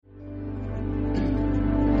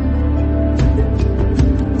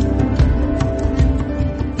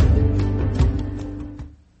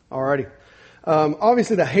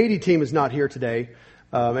Obviously, the Haiti team is not here today,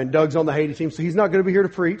 and Doug's on the Haiti team, so he's not going to be here to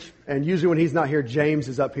preach. And usually when he's not here, James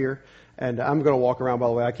is up here, and I'm going to walk around, by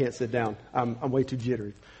the way. I can't sit down. I'm way too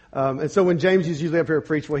jittery. And so when James is usually up here to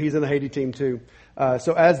preach, well, he's in the Haiti team too.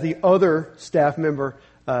 So as the other staff member,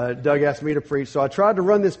 Doug asked me to preach, so I tried to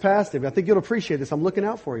run this past him. I think you'll appreciate this. I'm looking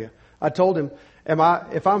out for you. I told him,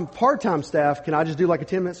 if I'm part-time staff, can I just do like a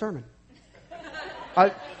 10-minute sermon?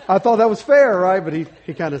 I thought that was fair, right? But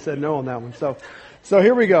he kind of said no on that one. So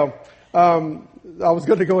here we go. I was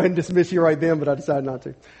going to go ahead and dismiss you right then, but I decided not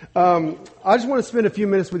to. I just want to spend a few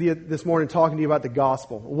minutes with you this morning talking to you about the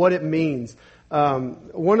gospel, what it means.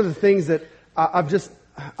 One of the things that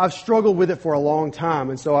I've struggled with it for a long time,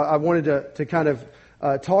 and so I wanted to kind of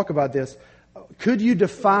talk about this. Could you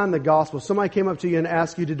define the gospel? Somebody came up to you and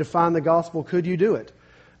asked you to define the gospel. Could you do it?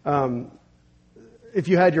 If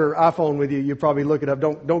you had your iPhone with you, you'd probably look it up.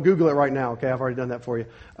 Don't Google it right now, okay? I've already done that for you.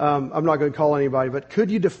 I'm not going to call anybody, but could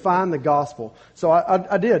you define the gospel? So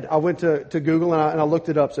I did. I went to Google and I looked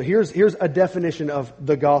it up. So here's a definition of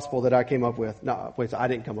the gospel that I came up with. No, wait, I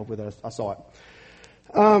didn't come up with it. I saw it.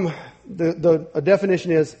 The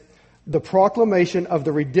definition is the proclamation of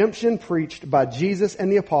the redemption preached by Jesus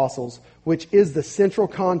and the apostles, which is the central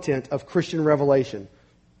content of Christian revelation.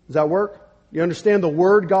 Does that work? You understand the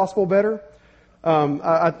word gospel better?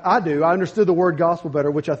 I do. I understood the word gospel better,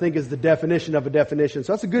 which I think is the definition of a definition.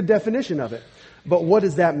 So that's a good definition of it. But what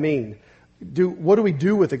does that mean? What do we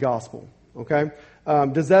do with the gospel? Okay.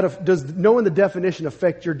 Does knowing the definition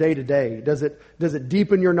affect your day to day? Does it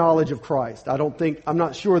deepen your knowledge of Christ? I'm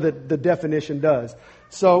not sure that the definition does.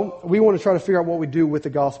 So we want to try to figure out what we do with the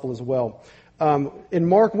gospel as well. In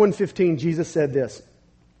Mark 1:15, Jesus said this: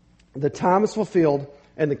 "The time is fulfilled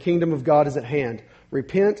and the kingdom of God is at hand.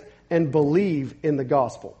 Repent and believe in the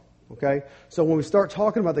gospel." Okay? So when we start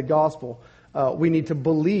talking about the gospel, we need to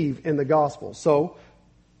believe in the gospel. So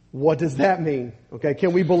what does that mean? Okay,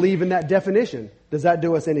 can we believe in that definition? Does that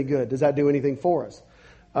do us any good? Does that do anything for us?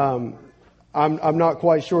 I'm not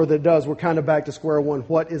quite sure that it does. We're kind of back to square one.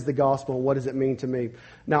 What is the gospel and what does it mean to me?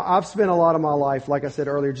 Now, I've spent a lot of my life, like I said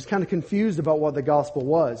earlier, just kind of confused about what the gospel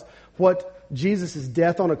was. What Jesus'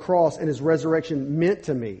 death on a cross and his resurrection meant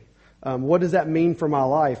to me. What does that mean for my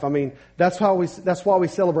life? I mean, that's why we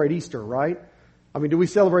celebrate Easter, right? I mean, do we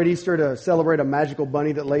celebrate Easter to celebrate a magical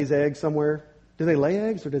bunny that lays eggs somewhere? Do they lay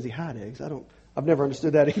eggs or does he hide eggs? I've never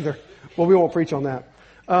understood that either. Well, we won't preach on that.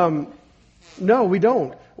 No, we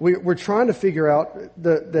don't. We're trying to figure out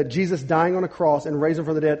that Jesus dying on a cross and raising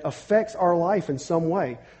from the dead affects our life in some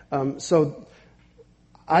way. So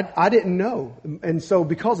I didn't know. And so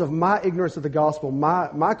because of my ignorance of the gospel,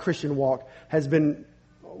 my Christian walk has been,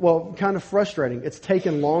 well, kind of frustrating. It's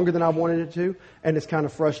taken longer than I wanted it to, and it's kind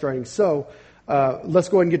of frustrating. So let's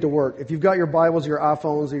go ahead and get to work. If you've got your Bibles, your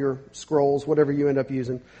iPhones, or your scrolls, whatever you end up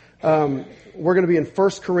using, we're going to be in 1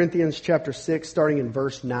 Corinthians chapter 6, starting in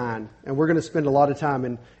verse 9. And we're going to spend a lot of time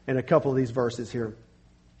in a couple of these verses here.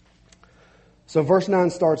 So verse 9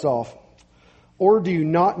 starts off, "Or do you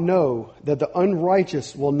not know that the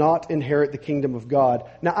unrighteous will not inherit the kingdom of God?"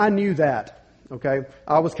 Now, I knew that. Okay,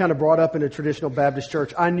 I was kind of brought up in a traditional Baptist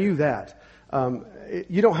church. I knew that.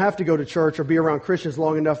 You don't have to go to church or be around Christians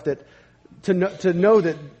long enough to know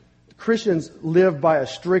that Christians live by a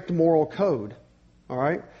strict moral code. All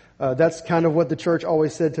right, that's kind of what the church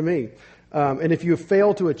always said to me. And if you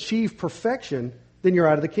fail to achieve perfection, then you're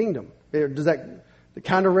out of the kingdom. Does that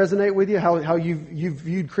kind of resonate with you? How you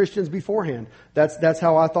viewed Christians beforehand? That's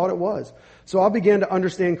how I thought it was. So I began to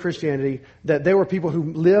understand Christianity, that they were people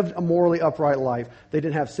who lived a morally upright life. They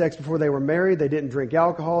didn't have sex before they were married. They didn't drink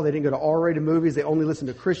alcohol. They didn't go to R-rated movies. They only listened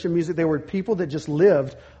to Christian music. They were people that just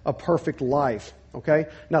lived a perfect life. Okay?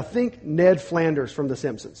 Now think Ned Flanders from The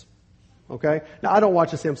Simpsons. Okay? Now I don't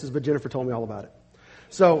watch The Simpsons, but Jennifer told me all about it.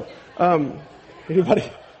 So,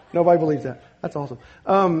 nobody believes that. That's awesome.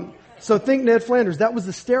 So think Ned Flanders. That was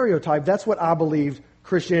the stereotype. That's what I believed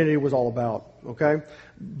Christianity was all about. Okay?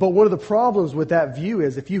 But one of the problems with that view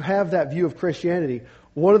is, if you have that view of Christianity,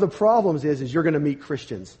 one of the problems is you're going to meet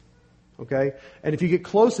Christians. Okay? And if you get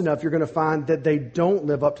close enough, you're going to find that they don't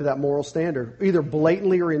live up to that moral standard, either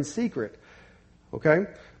blatantly or in secret. Okay?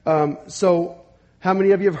 So how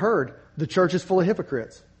many of you have heard the church is full of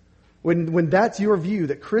hypocrites? When that's your view,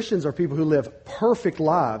 that Christians are people who live perfect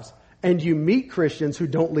lives, and you meet Christians who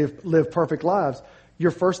don't live perfect lives,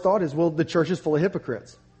 your first thought is, well, the church is full of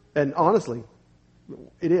hypocrites. And honestly,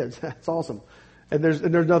 it is. That's awesome. And there's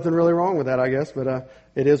nothing really wrong with that, I guess, but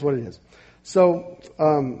it is what it is. So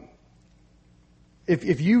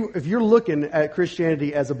if you're looking at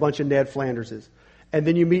Christianity as a bunch of Ned Flanderses, and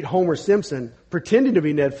then you meet Homer Simpson pretending to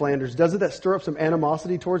be Ned Flanders, doesn't that stir up some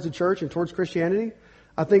animosity towards the church and towards Christianity?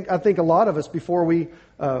 I think a lot of us, before we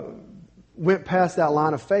went past that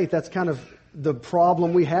line of faith, that's kind of the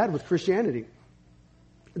problem we had with Christianity.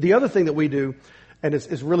 The other thing that we do, and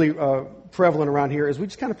it's really prevalent around here, is we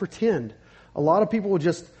just kind of pretend. A lot of people will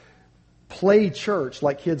just play church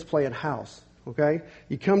like kids play in house. Okay,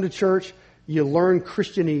 you come to church, you learn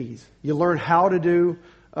Christianese, you learn how to do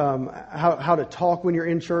how to talk when you're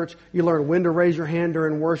in church, you learn when to raise your hand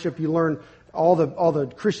during worship, you learn all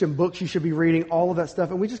the Christian books you should be reading, all of that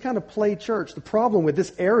stuff, and we just kind of play church. The problem with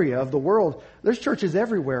this area of the world, there's churches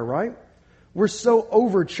everywhere, right? We're so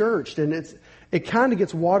over-churched, and it kind of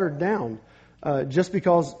gets watered down just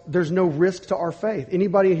because there's no risk to our faith.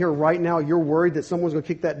 Anybody in here right now, you're worried that someone's going to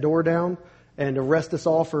kick that door down and arrest us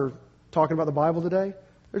all for talking about the Bible today?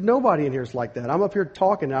 There's nobody in here that's like that. I'm up here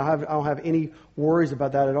talking, and I don't have any worries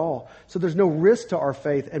about that at all. So there's no risk to our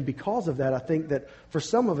faith, and because of that, I think that for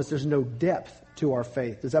some of us, there's no depth to our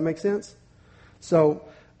faith. Does that make sense? So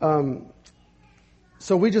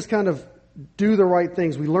we just kind of do the right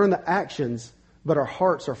things. We learn the actions, but our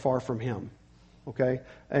hearts are far from Him. Okay?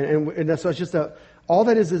 And that's, so it's just all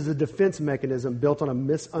that is a defense mechanism built on a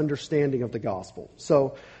misunderstanding of the gospel.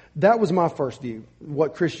 So that was my first view,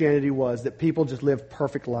 what Christianity was, that people just lived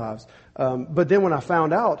perfect lives. But then when I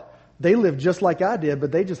found out, they lived just like I did,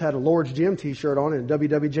 but they just had a Lord's Gym t-shirt on and a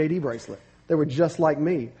WWJD bracelet. They were just like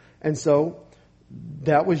me. And so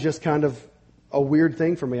that was just kind of a weird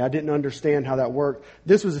thing for me. I didn't understand how that worked.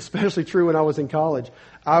 This was especially true when I was in college.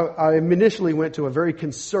 I initially went to a very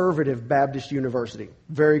conservative Baptist university,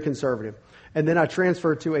 very conservative. And then I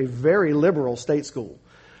transferred to a very liberal state school.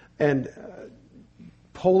 And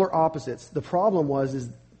polar opposites. The problem is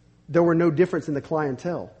there were no difference in the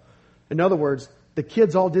clientele. In other words, the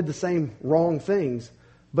kids all did the same wrong things,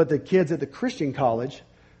 but the kids at the Christian college,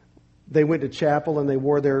 they went to chapel and they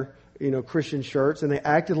wore their Christian shirts and they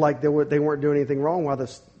acted like they weren't doing anything wrong, while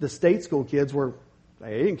the state school kids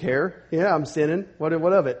they didn't care. Yeah, I'm sinning. What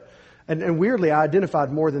of it? And weirdly, I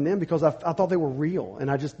identified more than them because I thought they were real,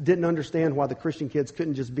 and I just didn't understand why the Christian kids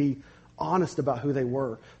couldn't just be honest about who they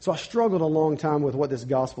were. So I struggled a long time with what this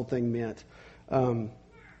gospel thing meant. But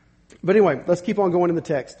anyway, let's keep on going in the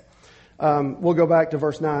text. We'll go back to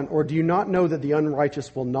verse 9. Or do you not know that the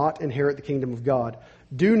unrighteous will not inherit the kingdom of God?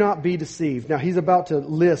 Do not be deceived. Now he's about to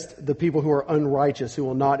list the people who are unrighteous who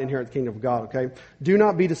will not inherit the kingdom of God, okay? Do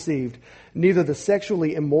not be deceived. Neither the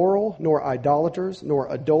sexually immoral, nor idolaters,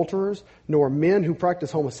 nor adulterers, nor men who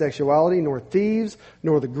practice homosexuality, nor thieves,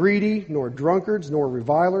 nor the greedy, nor drunkards, nor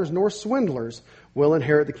revilers, nor swindlers will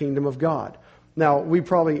inherit the kingdom of God. Now,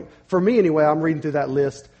 for me anyway, I'm reading through that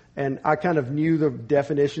list, and I kind of knew the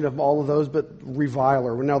definition of all of those, but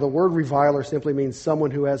reviler. Now, the word reviler simply means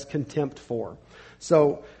someone who has contempt for.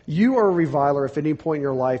 So you are a reviler if at any point in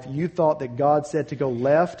your life you thought that God said to go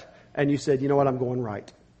left and you said, you know what, I'm going right.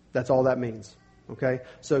 That's all that means. Okay?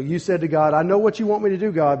 So you said to God, I know what you want me to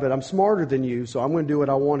do, God, but I'm smarter than you, so I'm going to do what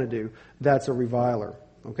I want to do. That's a reviler.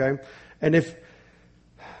 Okay? And if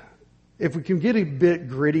we can get a bit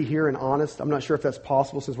gritty here and honest, I'm not sure if that's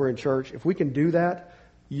possible since we're in church. If we can do that,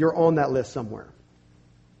 you're on that list somewhere.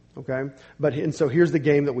 Okay? And so here's the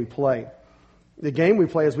game that we play. The game we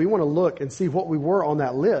play is we want to look and see what we were on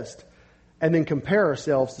that list and then compare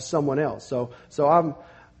ourselves to someone else. So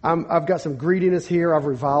I've got some greediness here. I've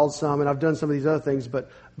reviled some and I've done some of these other things, but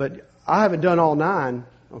I haven't done all 9.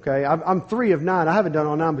 Okay. I'm 3 of 9. I haven't done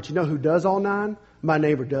all 9, but you know who does all 9? My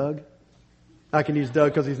neighbor, Doug. I can use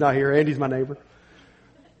Doug because he's not here. Andy's my neighbor.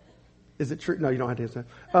 Is it true? No, you don't have to answer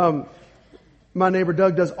that. My neighbor,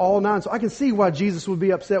 Doug, does all 9. So I can see why Jesus would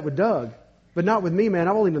be upset with Doug. But not with me, man.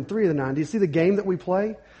 I've only done 3 of the 9. Do you see the game that we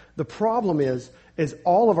play? The problem is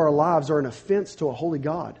all of our lives are an offense to a holy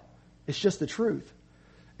God. It's just the truth.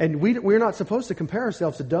 And we're not supposed to compare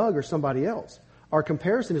ourselves to Doug or somebody else. Our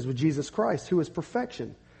comparison is with Jesus Christ, who is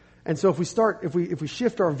perfection. And so if we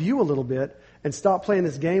shift our view a little bit and stop playing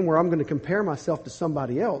this game where I'm going to compare myself to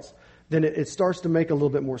somebody else, then it starts to make a little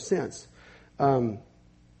bit more sense.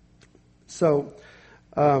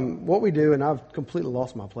 What we do, and I've completely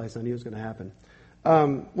lost my place. I knew it was going to happen.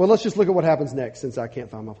 Well, let's just look at what happens next since I can't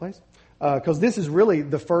find my place. Because this is really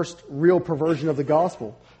the first real perversion of the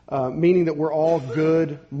gospel, meaning that we're all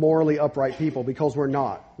good, morally upright people because we're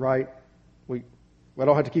not, right? I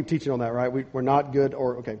don't have to keep teaching on that, right? We're not good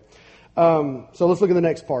okay. So let's look at the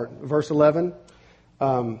next part. Verse 11.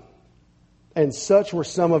 And such were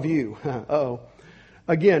some of you. Uh-oh.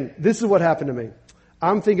 Again, this is what happened to me.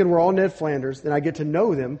 I'm thinking we're all Ned Flanders, then I get to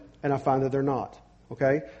know them, and I find that they're not.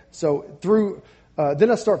 Okay? So through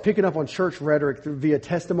Then I start picking up on church rhetoric via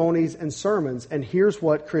testimonies and sermons, and here's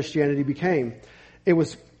what Christianity became. It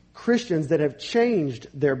was Christians that have changed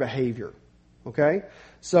their behavior. Okay?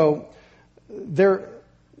 So they're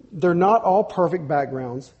not all perfect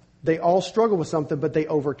backgrounds. They all struggle with something, but they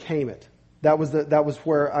overcame it. That was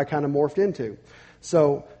where I kind of morphed into.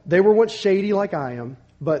 So they were once shady like I am,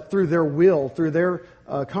 but through their will, through their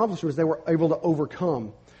accomplishments, they were able to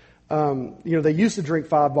overcome. They used to drink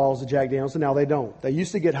 5 bottles of Jack Daniels, and now they don't. They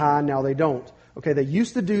used to get high, and now they don't. Okay, they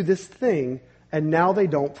used to do this thing, and now they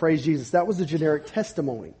don't. Praise Jesus. That was a generic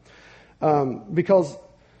testimony. Because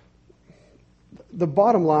the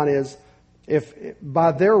bottom line is, if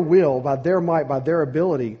by their will, by their might, by their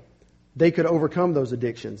ability, they could overcome those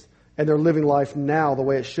addictions, and they're living life now the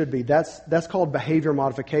way it should be. That's called behavior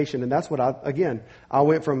modification, and that's what I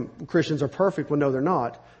went from Christians are perfect when no, they're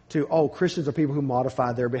not, to, Christians are people who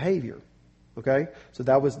modify their behavior. Okay? So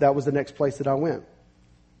that was the next place that I went.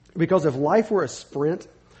 Because if life were a sprint,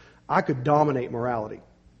 I could dominate morality.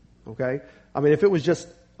 Okay? I mean, if it was just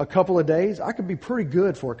a couple of days, I could be pretty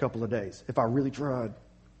good for a couple of days if I really tried.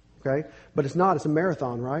 Okay? But it's not. It's a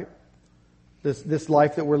marathon, right? This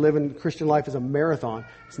life that we're living, Christian life, is a marathon.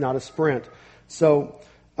 It's not a sprint. So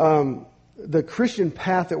the Christian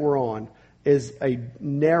path that we're on is a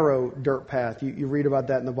narrow dirt path. You read about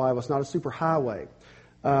that in the Bible. It's not a super highway.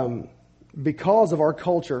 Because of our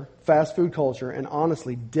culture, fast food culture, and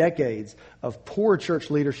honestly, decades of poor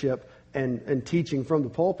church leadership and teaching from the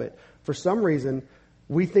pulpit, for some reason,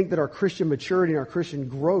 we think that our Christian maturity and our Christian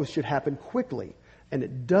growth should happen quickly. And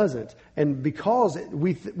it doesn't. And because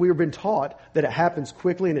we've been taught that it happens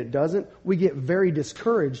quickly and it doesn't, we get very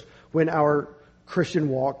discouraged when our Christian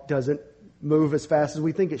walk doesn't move as fast as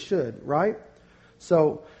we think it should, right?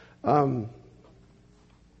 So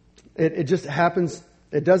it just happens.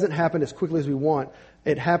 It doesn't happen as quickly as we want.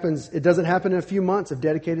 It doesn't happen in a few months of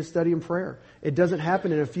dedicated study and prayer. It doesn't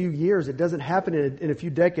happen in a few years. It doesn't happen in a few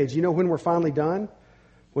decades. You know when we're finally done?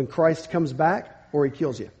 When Christ comes back or He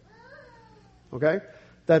kills you. Okay?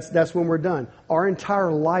 That's when we're done. Our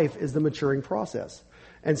entire life is the maturing process.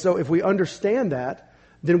 And so if we understand that,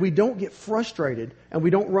 then we don't get frustrated and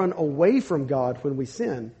we don't run away from God when we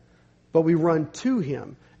sin, but we run to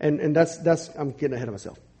Him. And that's I'm getting ahead of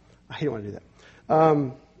myself. I hate when I do that.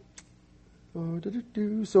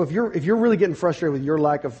 So if you're really getting frustrated with your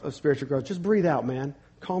lack of spiritual growth, just breathe out, man.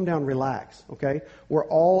 Calm down, relax. Okay? We're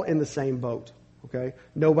all in the same boat. Okay?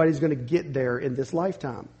 Nobody's going to get there in this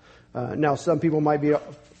lifetime. Now, some people might be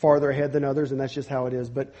farther ahead than others, and that's just how it is.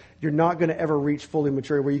 But you're not going to ever reach fully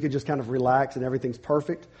maturity where you can just kind of relax and everything's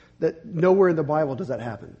perfect. That nowhere in the Bible does that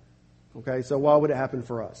happen. Okay, so why would it happen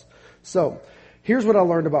for us? So here's what I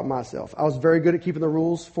learned about myself. I was very good at keeping the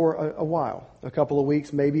rules for a while, a couple of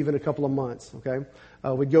weeks, maybe even a couple of months. Okay,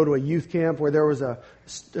 we'd go to a youth camp where there was a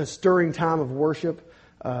stirring time of worship,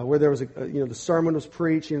 where there was the sermon was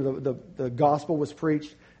preached, the gospel was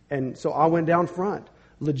preached, and so I went down front.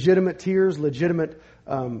 Legitimate tears, legitimate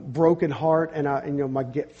broken heart, and my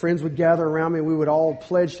friends would gather around me, and we would all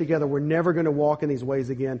pledge together, we're never going to walk in these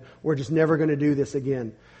ways again. We're just never going to do this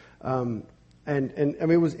again. And I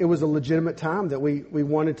mean, it was a legitimate time that we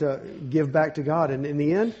wanted to give back to God, and in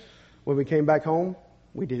the end, when we came back home,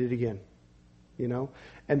 we did it again.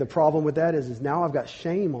 And the problem with that is now I've got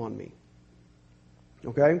shame on me.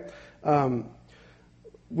 Okay,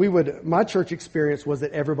 my church experience was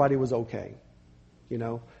that everybody was okay.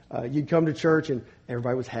 You'd come to church and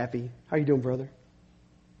everybody was happy. How you doing, brother?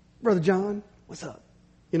 Brother John, what's up?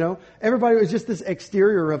 Everybody was just this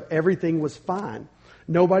exterior of everything was fine.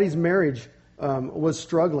 Nobody's marriage was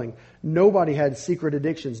struggling. Nobody had secret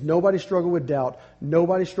addictions. Nobody struggled with doubt.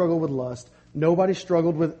 Nobody struggled with lust. Nobody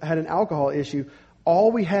had an alcohol issue.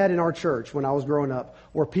 All we had in our church when I was growing up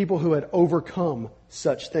were people who had overcome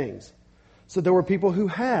such things. So there were people who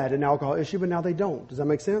had an alcohol issue, but now they don't. Does that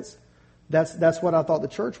make sense? That's what I thought the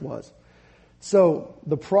church was. So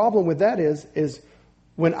the problem with that is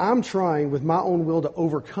when I'm trying with my own will to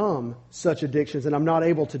overcome such addictions and I'm not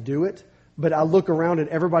able to do it, but I look around and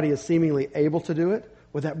everybody is seemingly able to do it,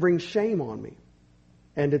 well, that brings shame on me.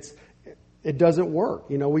 And it doesn't work.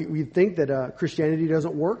 We think that Christianity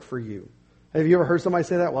doesn't work for you. Have you ever heard somebody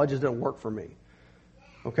say that? Well, it just doesn't work for me.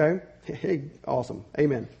 Okay? Hey, awesome.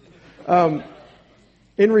 Amen.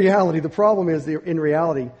 In reality, the problem is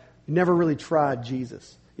you never really tried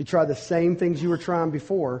Jesus. You tried the same things you were trying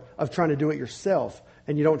before of trying to do it yourself.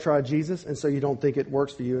 And you don't try Jesus, and so you don't think it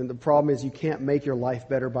works for you. And the problem is you can't make your life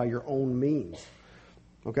better by your own means.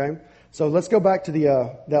 Okay? So let's go back to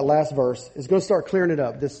that last verse. It's going to start clearing it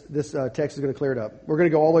up. This text is going to clear it up. We're going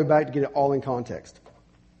to go all the way back to get it all in context.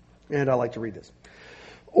 And I like to read this.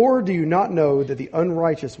 Or do you not know that the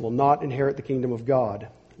unrighteous will not inherit the kingdom of God?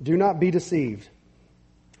 Do not be deceived.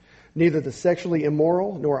 Neither the sexually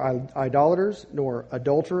immoral, nor idolaters, nor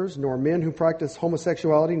adulterers, nor men who practice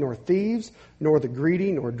homosexuality, nor thieves, nor the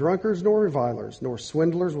greedy, nor drunkards, nor revilers, nor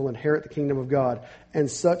swindlers will inherit the kingdom of God. And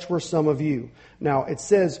such were some of you. Now, it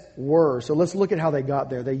says were, so let's look at how they got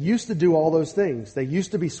there. They used to do all those things. They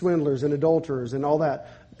used to be swindlers and adulterers and all that.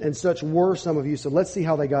 And such were some of you. So let's see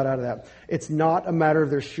how they got out of that. It's not a matter of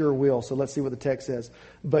their sure will. So let's see what the text says.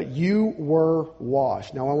 But you were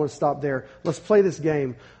washed. Now, I want to stop there. Let's play this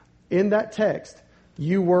game. In that text,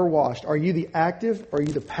 you were washed. Are you the active or are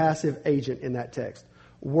you the passive agent in that text?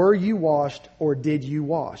 Were you washed or did you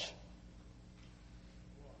wash?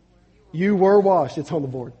 You were washed. It's on the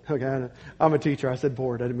board. Okay, I'm a teacher. I said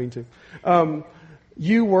board. I didn't mean to.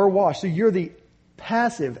 You were washed. So you're the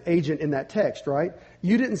passive agent in that text, right?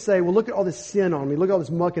 You didn't say, well, look at all this sin on me. Look at all this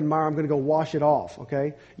muck and mire. I'm going to go wash it off.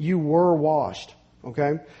 Okay? You were washed.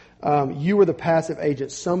 Okay? You were the passive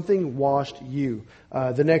agent. Something washed you.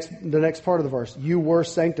 The next part of the verse. You were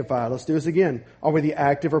sanctified. Let's do this again. Are we the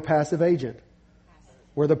active or passive agent?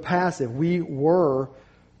 We're the passive. We were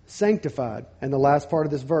sanctified. And the last part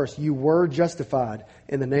of this verse. You were justified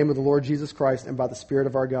in the name of the Lord Jesus Christ and by the Spirit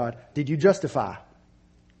of our God. Did you justify?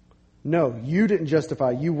 No, you didn't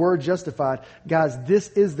justify. You were justified. Guys, this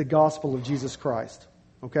is the gospel of Jesus Christ.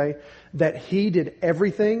 Okay? That He did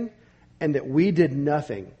everything and that we did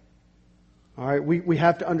nothing. All right? We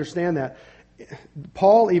have to understand that.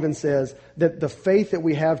 Paul even says that the faith that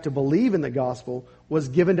we have to believe in the gospel was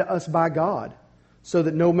given to us by God so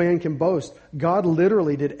that no man can boast. God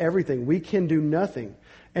literally did everything. We can do nothing.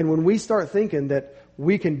 And when we start thinking that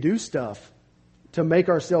we can do stuff to make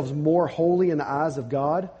ourselves more holy in the eyes of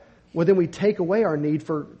God, well, then we take away our need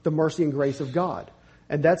for the mercy and grace of God.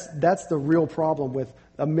 And that's the real problem with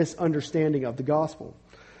a misunderstanding of the gospel.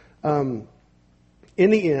 In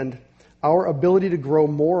the end, our ability to grow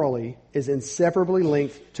morally is inseparably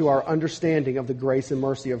linked to our understanding of the grace and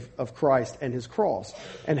mercy of Christ and His cross,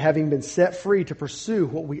 and having been set free to pursue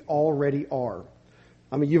what we already are.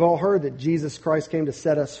 I mean, you've all heard that Jesus Christ came to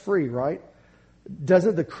set us free, right?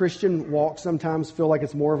 Doesn't the Christian walk sometimes feel like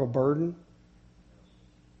it's more of a burden?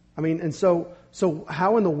 I mean, and so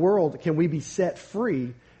how in the world can we be set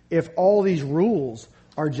free if all these rules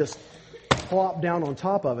are just plopped down on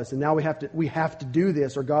top of us, and now we have to do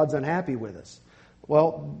this, or God's unhappy with us?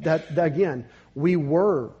 Well, that again, we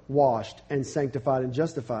were washed and sanctified and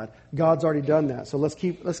justified. God's already done that. So let's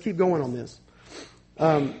keep going on this.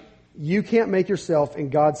 You can't make yourself in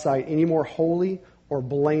God's sight any more holy or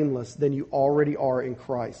blameless than you already are in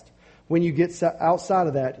Christ. When you get outside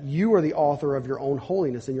of that, you are the author of your own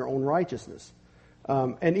holiness and your own righteousness.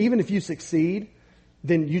 And even if you succeed,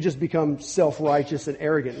 then you just become self-righteous and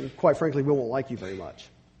arrogant. And quite frankly, we won't like you very much.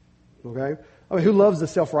 Okay? I mean, who loves the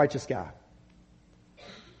self-righteous guy?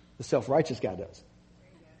 The self-righteous guy does.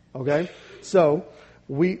 Okay? So,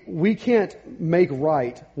 we can't make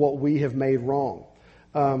right what we have made wrong.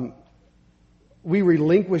 We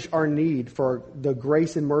relinquish our need for the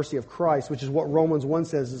grace and mercy of Christ, which is what Romans 1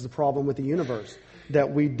 says is the problem with the universe,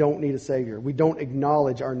 that we don't need a Savior. We don't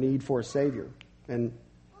acknowledge our need for a Savior. And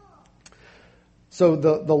so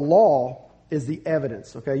the law is the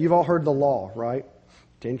evidence. Okay, you've all heard the law, right?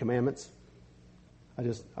 10 Commandments.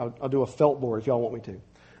 I'll do a felt board if y'all want me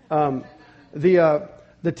to.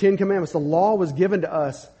 The 10 Commandments. The law was given to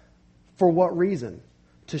us for what reason?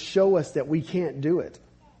 To show us that we can't do it.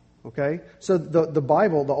 Okay, so the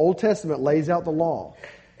Bible, the Old Testament, lays out the law,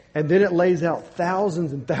 and then it lays out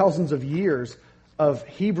thousands and thousands of years of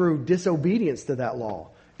Hebrew disobedience to that law.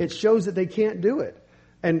 It shows that they can't do it.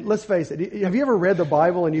 And let's face it, have you ever read the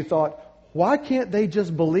Bible and you thought, why can't they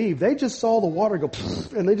just believe? They just saw the water go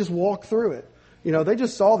and they just walked through it. You know, they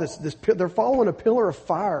just saw this, they're following a pillar of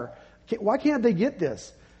fire. Why can't they get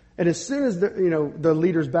this? And as soon as the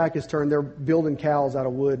leader's back is turned, they're building cows out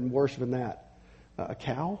of wood and worshiping that. A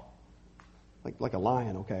cow? Like a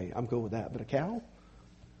lion, okay, I'm cool with that. But a cow?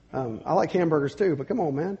 I like hamburgers too, but come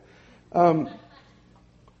on, man.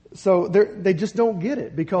 So they just don't get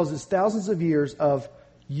it because it's thousands of years of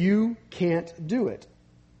you can't do it.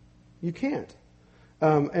 You can't.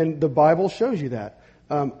 And the Bible shows you that.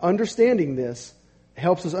 Understanding this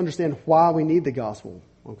helps us understand why we need the gospel.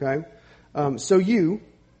 Okay? So you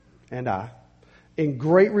and I, in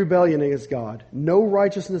great rebellion against God, no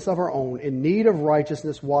righteousness of our own, in need of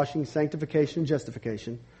righteousness, washing, sanctification,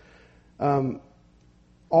 justification,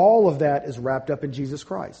 all of that is wrapped up in Jesus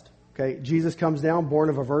Christ. Okay? Jesus comes down, born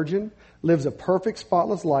of a virgin, lives a perfect,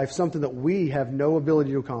 spotless life, something that we have no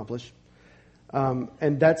ability to accomplish.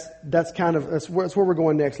 And that's where we're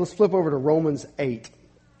going next. Let's flip over to Romans 8.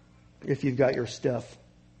 if you've got your stuff.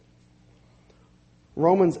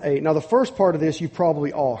 Romans 8. Now the first part of this you've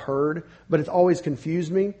probably all heard, but it's always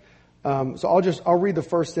confused me. So I'll read the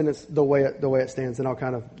first sentence the way it stands, and I'll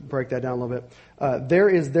kind of break that down a little bit. There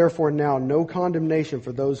is therefore now no condemnation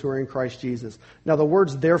for those who are in Christ Jesus. Now the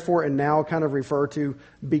words therefore and now kind of refer to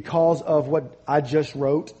because of what I just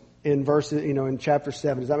wrote in verses, in chapter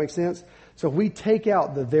 7. Does that make sense? So if we take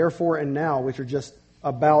out the therefore and now, which are just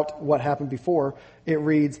about what happened before, it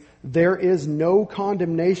reads, there is no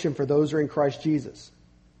condemnation for those who are in Christ Jesus.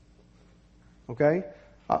 Okay?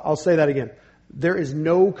 I'll say that again. There is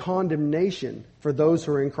no condemnation for those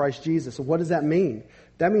who are in Christ Jesus. So what does that mean?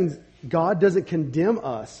 That means God doesn't condemn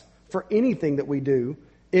us for anything that we do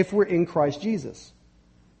if we're in Christ Jesus.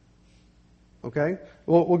 Okay?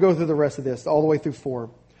 We'll go through the rest of this all the way through 4.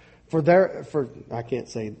 I can't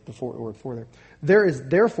say the word 4 there. There is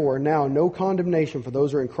therefore now no condemnation for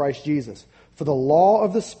those who are in Christ Jesus. For the law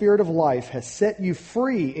of the Spirit of life has set you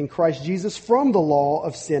free in Christ Jesus from the law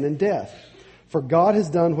of sin and death. For God has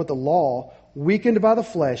done what the law, weakened by the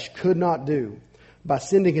flesh, could not do. By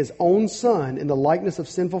sending His own Son in the likeness of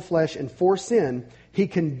sinful flesh and for sin, He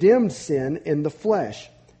condemned sin in the flesh,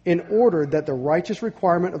 in order that the righteous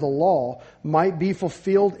requirement of the law might be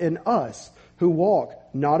fulfilled in us, who walk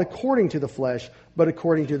not according to the flesh, but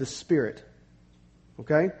according to the Spirit.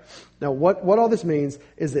 Okay? Now what all this means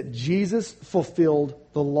is that Jesus fulfilled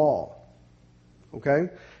the law. Okay?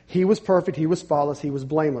 He was perfect, He was spotless, He was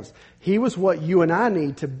blameless. He was what you and I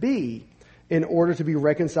need to be in order to be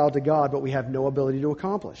reconciled to God, but we have no ability to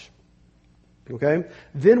accomplish. Okay?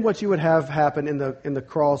 Then what you would have happen in the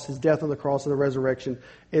cross, His death on the cross and the resurrection,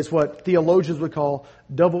 is what theologians would call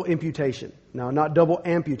double imputation. Now, not double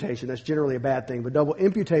amputation, that's generally a bad thing, but double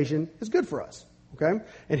imputation is good for us. Okay?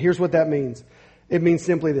 And here's what that means. It means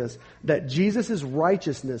simply this, that Jesus'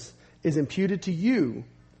 righteousness is imputed to you,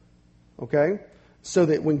 okay? So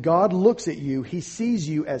that when God looks at you, He sees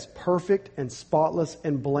you as perfect and spotless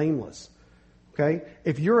and blameless. Okay?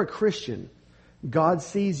 If you're a Christian, God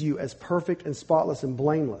sees you as perfect and spotless and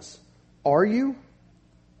blameless. Are you?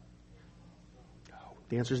 No.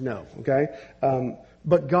 The answer is no. Okay?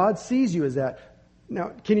 But God sees you as that.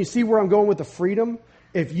 Now, can you see where I'm going with the freedom?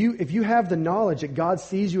 If you have the knowledge that God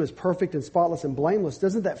sees you as perfect and spotless and blameless,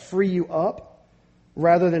 doesn't that free you up?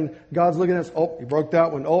 Rather than God's looking at us, oh, He broke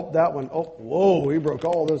that one, oh, that one, oh, whoa, He broke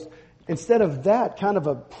all those. Instead of that kind of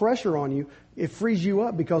a pressure on you, it frees you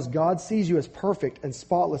up because God sees you as perfect and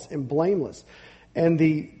spotless and blameless. And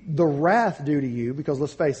the wrath due to you, because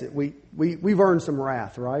let's face it, we've earned some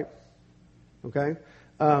wrath, right? Okay?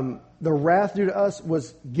 The wrath due to us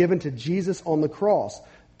was given to Jesus on the cross.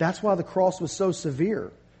 That's why the cross was so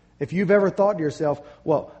severe. If you've ever thought to yourself,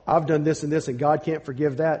 well, I've done this and this and God can't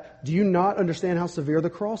forgive that, do you not understand how severe the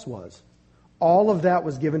cross was? All of that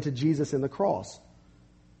was given to Jesus in the cross.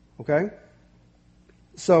 Okay?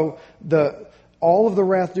 So all of the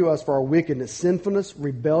wrath due us for our wickedness, sinfulness,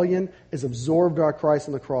 rebellion is absorbed by Christ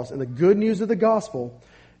on the cross. And the good news of the gospel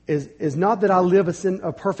is not that I live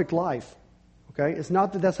a perfect life. Okay? It's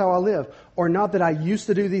not that that's how I live. Or not that I used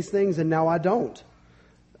to do these things and now I don't.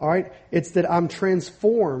 All right? It's that I'm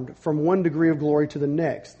transformed from one degree of glory to the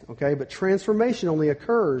next. Okay? But transformation only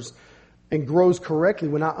occurs and grows correctly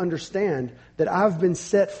when I understand that I've been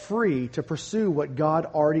set free to pursue what God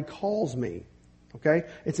already calls me. Okay?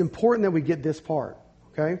 It's important that we get this part.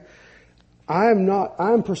 Okay?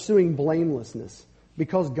 I'm pursuing blamelessness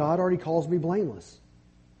because God already calls me blameless.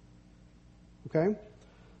 Okay?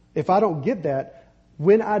 If I don't get that,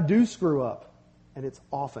 when I do screw up, and it's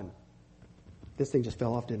often, this thing just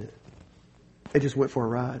fell off, didn't it? It just went for a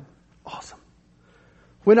ride. Awesome.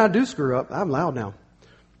 When I do screw up, I'm loud now,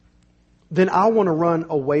 then I want to run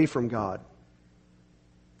away from God.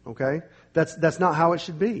 Okay? That's not how it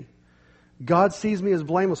should be. God sees me as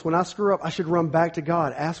blameless. When I screw up, I should run back to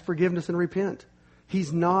God, ask forgiveness and repent.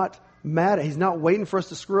 He's not mad at, He's not waiting for us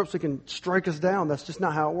to screw up so He can strike us down. That's just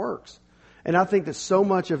not how it works. And I think that so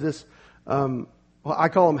much of this, I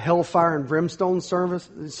call them hellfire and brimstone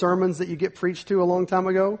sermons that you get preached to a long time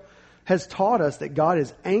ago, has taught us that God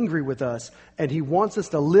is angry with us and He wants us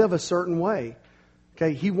to live a certain way.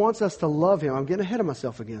 Okay, He wants us to love Him. I'm getting ahead of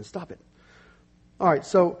myself again. Stop it. All right,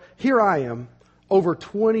 so here I am, over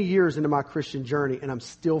 20 years into my Christian journey, and I'm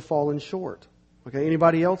still falling short. Okay,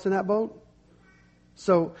 anybody else in that boat?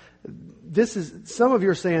 So some of you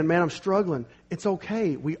are saying, man, I'm struggling. It's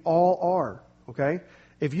okay. We all are. Okay?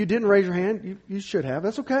 If you didn't raise your hand, you should have.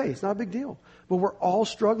 That's okay. It's not a big deal. But we're all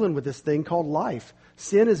struggling with this thing called life.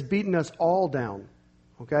 Sin has beaten us all down.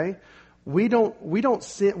 Okay? We don't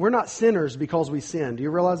sin. We're not sinners because we sin. Do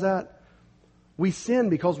you realize that? We sin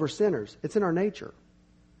because we're sinners. It's in our nature.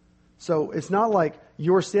 So it's not like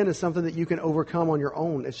your sin is something that you can overcome on your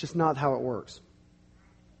own. It's just not how it works.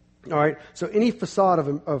 All right? So any facade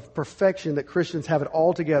of perfection that Christians have it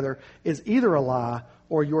all together is either a lie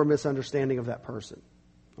or your misunderstanding of that person.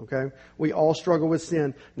 Okay? We all struggle with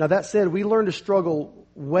sin. Now that said, we learn to struggle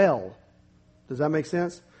well. Does that make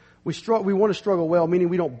sense? We want to struggle well, meaning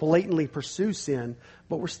we don't blatantly pursue sin,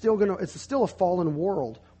 but it's still a fallen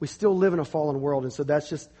world. We still live in a fallen world, and so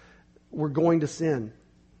we're going to sin.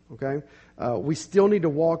 Okay? We still need to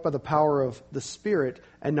walk by the power of the Spirit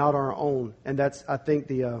and not our own. And that's, I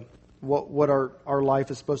think, what our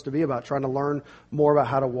life is supposed to be about, trying to learn more about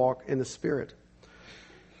how to walk in the Spirit.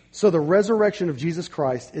 So the resurrection of Jesus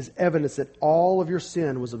Christ is evidence that all of your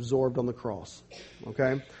sin was absorbed on the cross.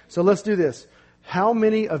 Okay? So let's do this. How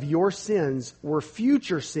many of your sins were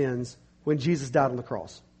future sins when Jesus died on the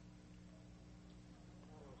cross?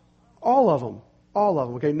 All of them. All of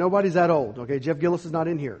them. Okay? Nobody's that old. Okay? Jeff Gillis is not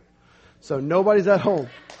in here. So nobody's that old.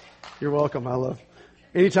 You're welcome.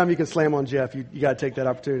 Anytime you can slam on Jeff, you got to take that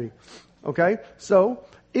opportunity. Okay? So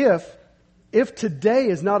if today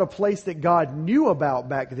is not a place that God knew about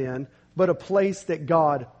back then, but a place that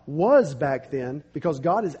God was back then, because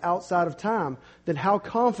God is outside of time, then how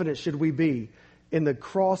confident should we be in the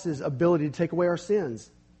cross's ability to take away our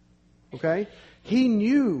sins? Okay? He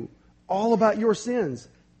knew all about your sins.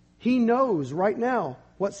 He knows right now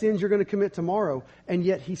what sins you're going to commit tomorrow, and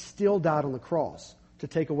yet He still died on the cross to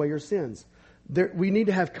take away your sins. We need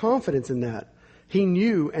to have confidence in that. He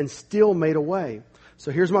knew and still made a way.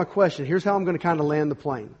 So here's my question. Here's how I'm going to kind of land the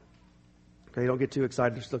plane. Okay, don't get too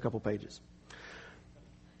excited. There's still a couple pages.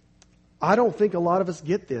 I don't think a lot of us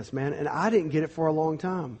get this, man, and I didn't get it for a long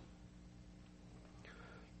time.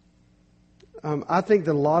 I think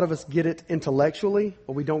that a lot of us get it intellectually,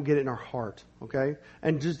 but we don't get it in our heart. Okay,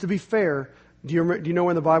 and just to be fair, do you know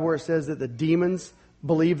in the Bible where it says that the demons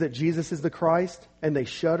believe that Jesus is the Christ and they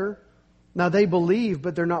shudder? Now they believe,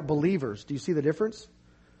 but they're not believers. Do you see the difference?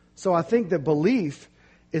 So I think that belief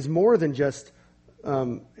is more than just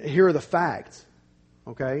here are the facts.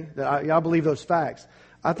 Okay, that I believe those facts.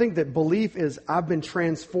 I think that belief is I've been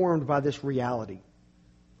transformed by this reality.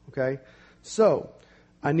 Okay, so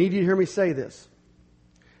I need you to hear me say this.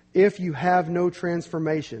 If you have no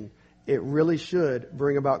transformation, it really should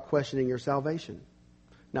bring about questioning your salvation.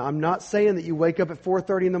 Now, I'm not saying that you wake up at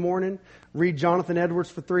 4:30 in the morning, read Jonathan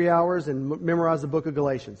Edwards for 3 hours, and memorize the book of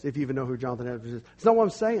Galatians, if you even know who Jonathan Edwards is. It's not what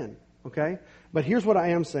I'm saying, okay? But here's what I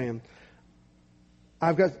am saying.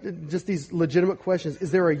 I've got just these legitimate questions.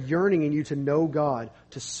 Is there a yearning in you to know God,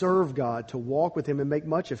 to serve God, to walk with Him and make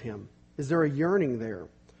much of Him? Is there a yearning there?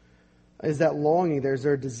 Is that longing there? Is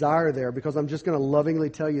there a desire there? Because I'm just going to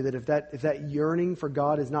lovingly tell you that if that yearning for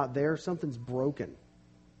God is not there, something's broken.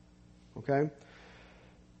 Okay?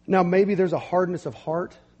 Now, maybe there's a hardness of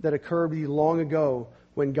heart that occurred with you long ago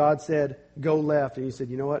when God said, go left, and you said,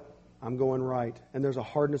 you know what? I'm going right. And there's a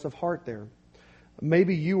hardness of heart there.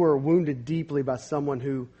 Maybe you were wounded deeply by someone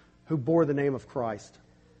who bore the name of Christ.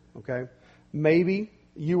 Okay? Maybe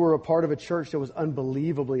you were a part of a church that was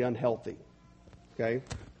unbelievably unhealthy. Okay?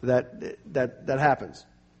 That happens.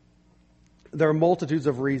 There are multitudes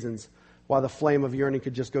of reasons why the flame of yearning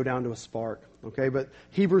could just go down to a spark. Okay? But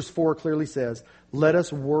Hebrews 4 clearly says, let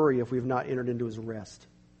us worry if we have not entered into His rest.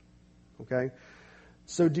 Okay?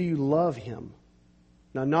 So do you love Him?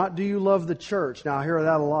 Now, not do you love the church. Now, I hear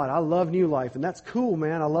that a lot. I love New Life, and that's cool,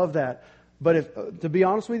 man. I love that. But if, to be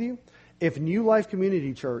honest with you, if New Life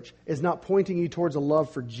Community Church is not pointing you towards a love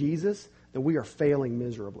for Jesus, then we are failing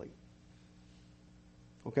miserably.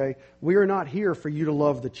 Okay? We are not here for you to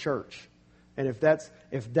love the church. And if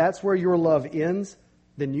that's where your love ends,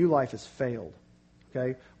 then New Life has failed.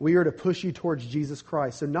 Okay? We are to push you towards Jesus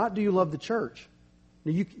Christ. So not do you love the church.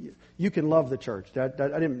 Now, you can love the church. I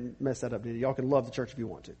didn't mess that up, did you? Y'all can love the church if you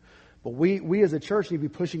want to. But we as a church need to be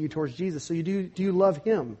pushing you towards Jesus. So do you love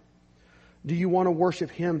Him? Do you want to worship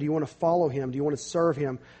Him? Do you want to follow Him? Do you want to serve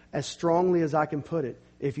Him as strongly as I can put it?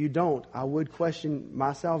 If you don't, I would question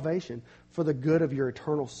my salvation for the good of your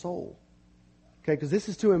eternal soul. Okay, because this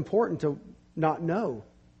is too important to not know.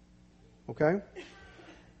 Okay?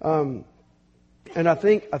 And I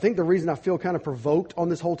think the reason I feel kind of provoked on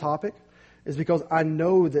this whole topic is because I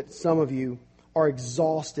know that some of you are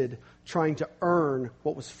exhausted trying to earn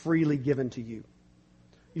what was freely given to you.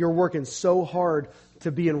 You're working so hard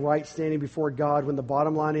to be in right standing before God when the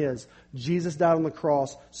bottom line is Jesus died on the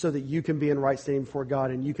cross so that you can be in right standing before God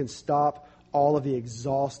and you can stop all of the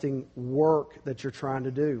exhausting work that you're trying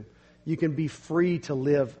to do. You can be free to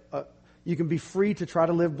live. You can be free to try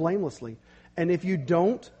to live blamelessly. And if you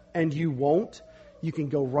don't and you won't, you can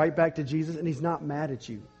go right back to Jesus and He's not mad at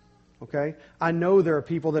you. Okay? I know there are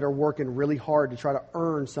people that are working really hard to try to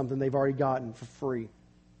earn something they've already gotten for free.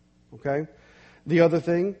 Okay? The other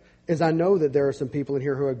thing is I know that there are some people in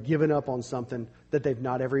here who have given up on something that they've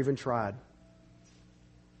not ever even tried.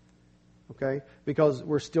 Okay? Because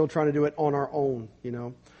we're still trying to do it on our own, you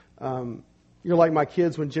know. You're like my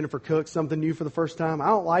kids when Jennifer cooks something new for the first time. I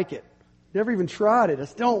don't like it. Never even tried it. I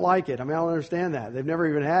still don't like it. I mean, I don't understand that. They've never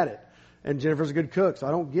even had it. And Jennifer's a good cook, so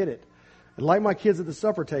I don't get it. And like my kids at the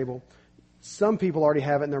supper table, some people already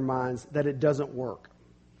have it in their minds that it doesn't work.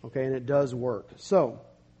 Okay? And it does work. So,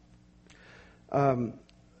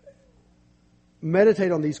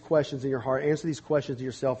 meditate on these questions in your heart. Answer these questions to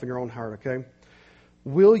yourself in your own heart, okay?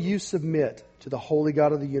 Will you submit to the holy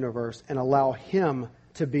God of the universe and allow Him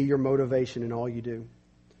to be your motivation in all you do?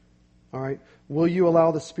 All right? Will you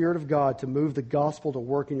allow the Spirit of God to move the gospel to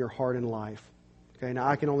work in your heart and life? Okay, now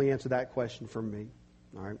I can only answer that question for me.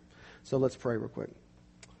 All right? So let's pray real quick.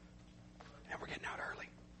 And we're getting out early.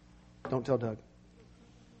 Don't tell Doug.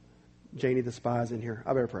 Janie the spy is in here.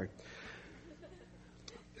 I better pray.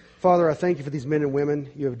 Father, I thank you for these men and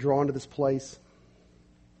women you have drawn to this place.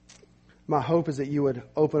 My hope is that you would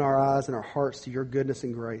open our eyes and our hearts to your goodness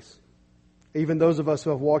and grace. Even those of us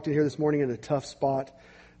who have walked in here this morning in a tough spot,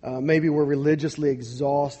 maybe we're religiously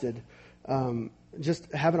exhausted,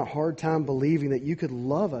 just having a hard time believing that you could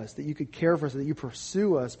love us, that you could care for us, that you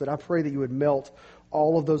pursue us. But I pray that you would melt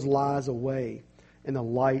all of those lies away in the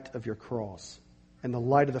light of your cross and the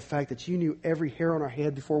light of the fact that you knew every hair on our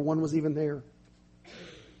head before one was even there.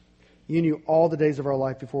 You knew all the days of our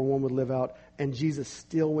life before one would live out, and Jesus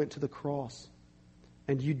still went to the cross.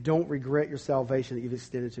 And you don't regret your salvation that you've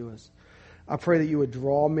extended to us. I pray that you would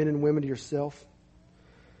draw men and women to yourself.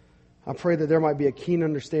 I pray that there might be a keen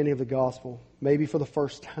understanding of the gospel, maybe for the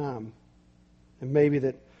first time. And maybe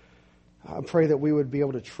that I pray that we would be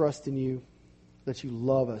able to trust in you, that you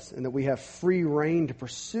love us, and that we have free reign to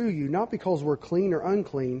pursue you, not because we're clean or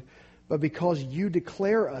unclean, but because you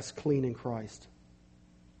declare us clean in Christ.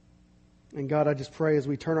 And God, I just pray as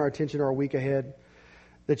we turn our attention to our week ahead,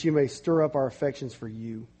 that you may stir up our affections for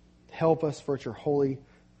you. Help us, for it's your holy,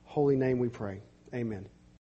 holy name we pray. Amen.